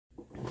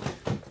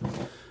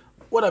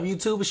What up,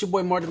 YouTube? It's your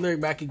boy Marc Delyric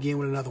back again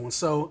with another one.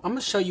 So I'm gonna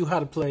show you how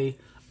to play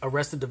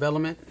Arrested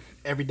Development,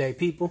 Everyday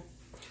People.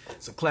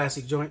 It's a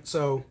classic joint.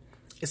 So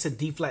it's a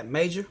D flat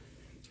major.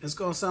 It's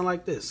gonna sound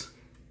like this.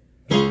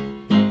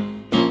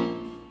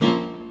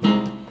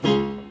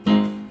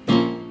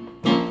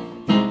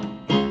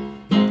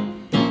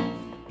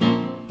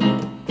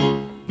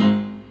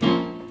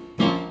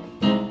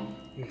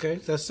 Okay,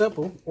 so that's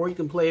simple. Or you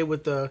can play it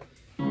with the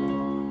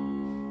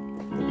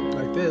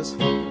like this.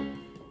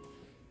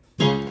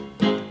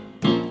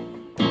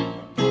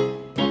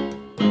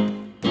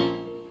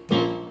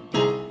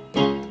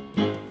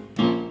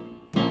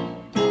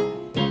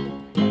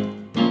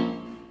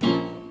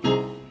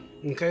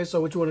 Okay,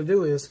 so what you want to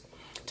do is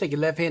take your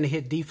left hand and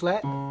hit D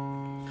flat.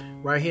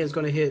 Right hand is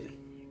going to hit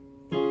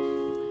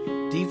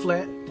D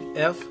flat,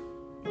 F,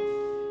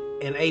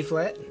 and A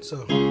flat.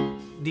 So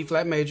D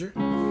flat major.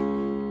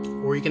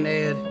 Or you can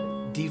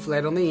add D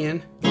flat on the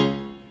end.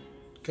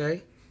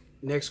 Okay,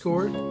 next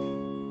chord,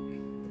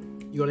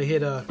 you're going to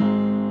hit a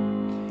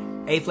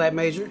flat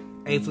major,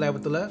 A flat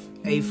with the left,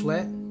 A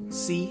flat,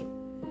 C,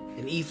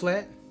 and E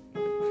flat.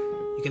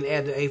 You can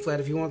add the A flat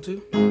if you want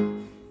to.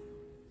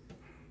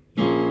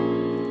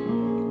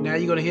 Now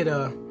you're going to hit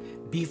a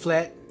B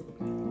flat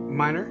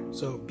minor,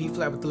 so B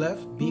flat with the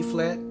left, B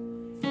flat,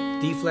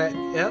 D flat,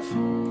 F.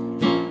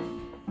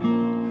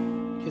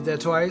 Hit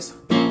that twice.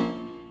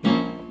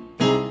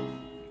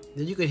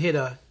 Then you can hit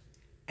a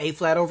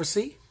flat over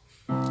C,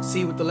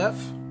 C with the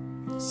left,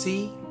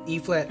 C, E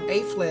flat,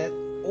 A flat,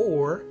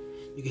 or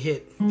you can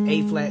hit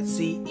A flat,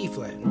 C, E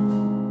flat.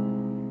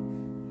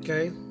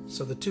 Okay,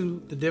 so the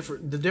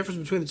difference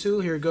between the two,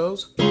 here it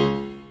goes.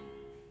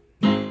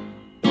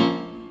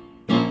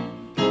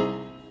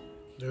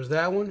 There's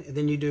that one, and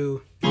then you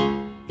do,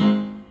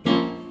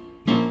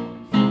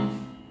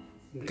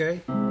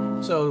 okay,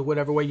 so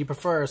whatever way you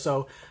prefer.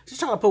 So just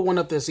trying to put one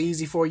up that's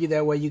easy for you,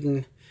 that way you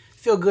can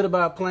feel good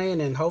about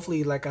playing, and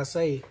hopefully, like I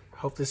say,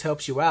 hope this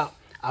helps you out.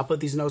 I'll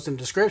put these notes in the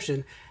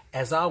description.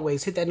 As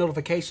always, hit that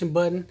notification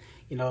button,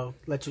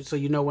 so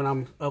you know when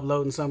I'm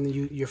uploading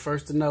something, you're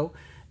first to know.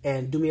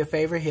 And do me a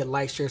favor, hit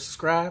like, share,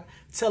 subscribe,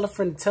 tell a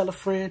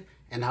friend,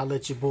 and I'll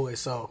let your boy.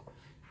 So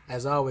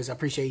as always, I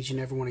appreciate each and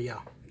every one of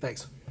y'all.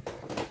 Thanks.